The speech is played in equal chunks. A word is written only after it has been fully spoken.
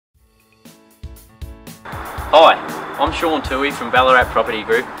Hi, I'm Sean Toohey from Ballarat Property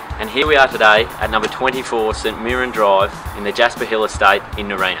Group, and here we are today at number 24 St Mirren Drive in the Jasper Hill Estate in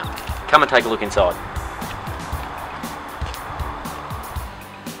Nerrina. Come and take a look inside.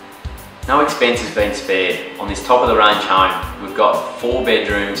 No expense has been spared on this top of the range home. We've got 4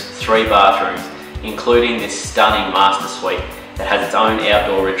 bedrooms, 3 bathrooms, including this stunning master suite that has its own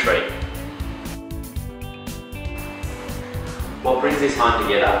outdoor retreat. What brings this home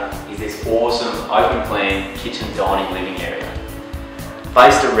together is this awesome open plan kitchen dining living area.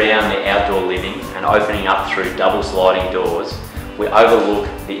 Based around the outdoor living and opening up through double sliding doors, we overlook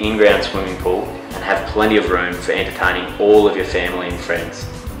the in-ground swimming pool and have plenty of room for entertaining all of your family and friends.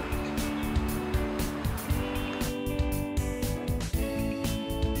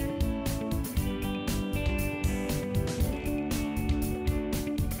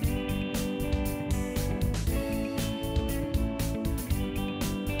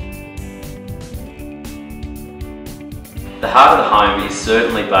 The heart of the home is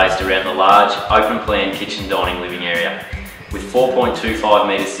certainly based around the large open plan kitchen dining living area with 4.25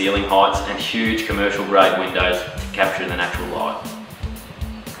 metre ceiling heights and huge commercial grade windows to capture the natural light.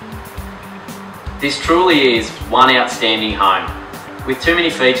 This truly is one outstanding home with too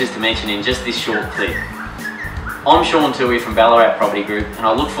many features to mention in just this short clip. I'm Sean Toohey from Ballarat Property Group, and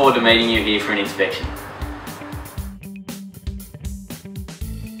I look forward to meeting you here for an inspection.